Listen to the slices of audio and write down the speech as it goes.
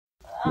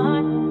Yeah.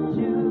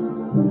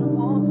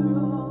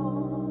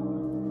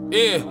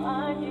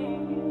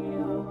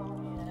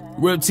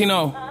 Rip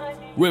Tino,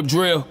 Rip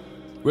Drill,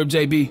 Rip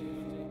JB,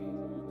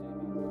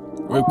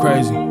 Rip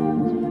Crazy,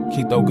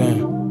 Kickdoe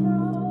Gang.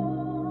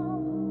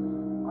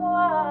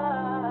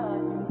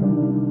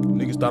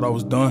 Niggas thought I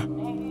was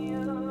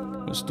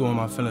done. I'm still in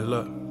my feelings,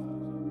 look.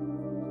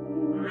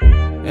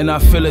 And I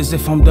feel as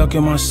if I'm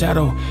ducking my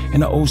shadow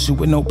in the ocean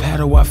with no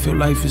paddle. I feel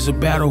life is a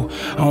battle.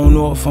 I don't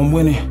know if I'm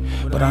winning,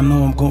 but I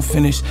know I'm gon'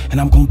 finish. And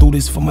I'm gon' do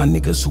this for my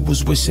niggas who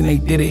was wishing they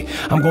did it.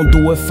 I'm gon'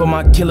 do it for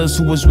my killers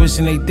who was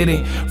wishing they did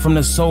it. From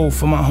the soul,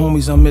 for my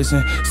homies I'm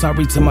missing.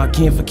 Sorry to my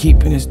kin for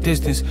keeping his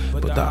distance,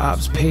 but the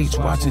ops page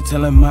watching,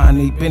 telling mine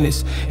they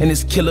business. And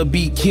this killer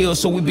be killed,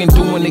 so we been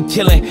doing the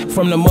killing.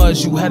 From the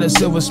muds, you had a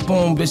silver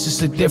spoon, bitch,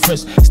 it's a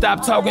difference.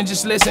 Stop talking,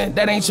 just listen.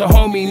 That ain't your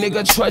homie,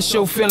 nigga, trust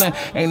your feeling.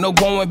 Ain't no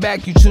going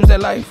back, you choose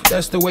that life,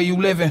 that's the way you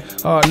living.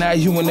 Oh, now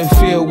you in the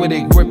field with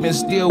it, gripping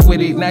still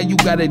with it. Now you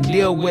gotta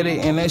deal with it,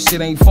 and that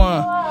shit ain't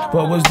fun.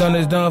 But what's done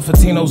is done. For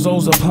Tino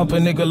Zoza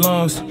pumping nigga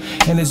lungs,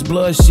 and it's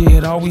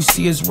bloodshed. All we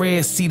see is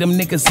red. See them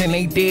niggas and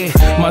they dead.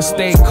 My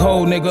stay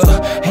cold, nigga.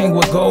 Hang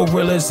with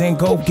gorillas and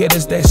go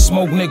getters that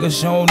smoke niggas.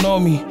 You don't know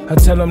me. I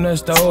tell them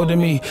that's the older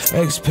me.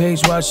 X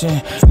page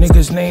watching,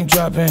 niggas name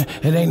dropping.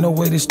 It ain't no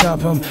way to stop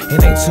them.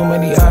 It ain't too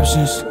many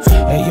options.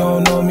 And you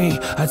don't know me.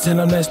 I tell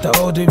them that's the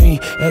older me.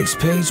 X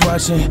page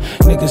watching,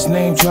 niggas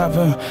name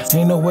dropping.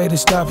 Ain't no way to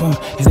stop them.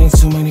 It ain't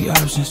too many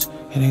options.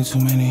 It ain't too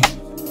many.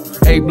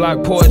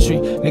 A-block poetry,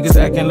 niggas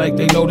acting like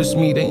they notice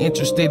me. They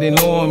interested in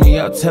knowing me.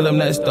 I tell them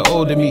that's the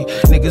older me.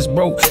 Niggas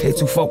broke, they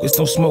too focused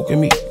on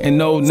smoking me. And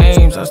no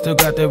names, I still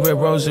got that red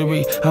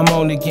rosary. I'm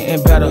only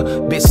getting better.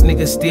 Bitch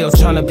niggas still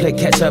tryna play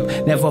catch up.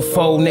 Never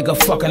fold,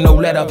 nigga fucking no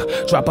let up.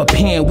 Drop a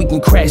pen, we can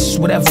crash,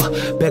 whatever.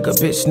 Beg a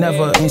bitch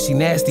never, and she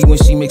nasty when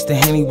she mixed the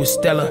Henny with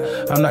Stella.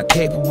 I'm not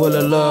capable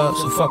of love,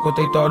 so fuck what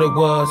they thought it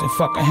was. And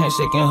fuck a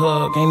handshake and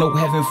hug. Ain't no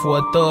heaven for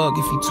a thug.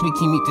 If he tweak,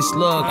 he meet the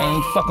slug. I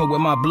ain't fucking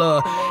with my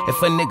blood.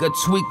 If a nigga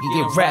tweak,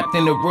 you get wrapped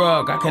in the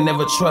rug. I can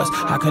never trust,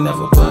 I can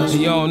never buzz.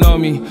 You don't know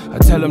me, I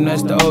tell them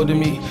that's the older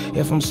me.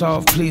 If I'm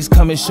soft, please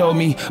come and show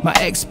me. My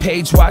X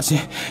page watching,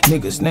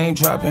 niggas name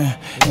dropping.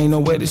 Ain't no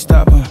way to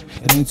stop them,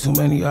 it ain't too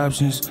many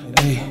options.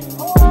 Hey,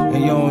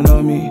 and you don't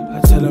know me,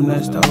 I tell them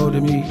that's the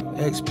older me.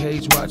 X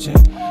page watching,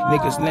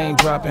 niggas name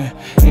dropping.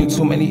 Ain't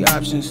too many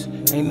options,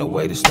 ain't no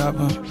way to stop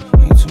them.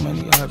 Ain't too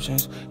many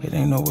options, it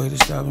ain't no way to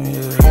stop them,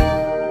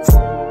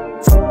 yeah.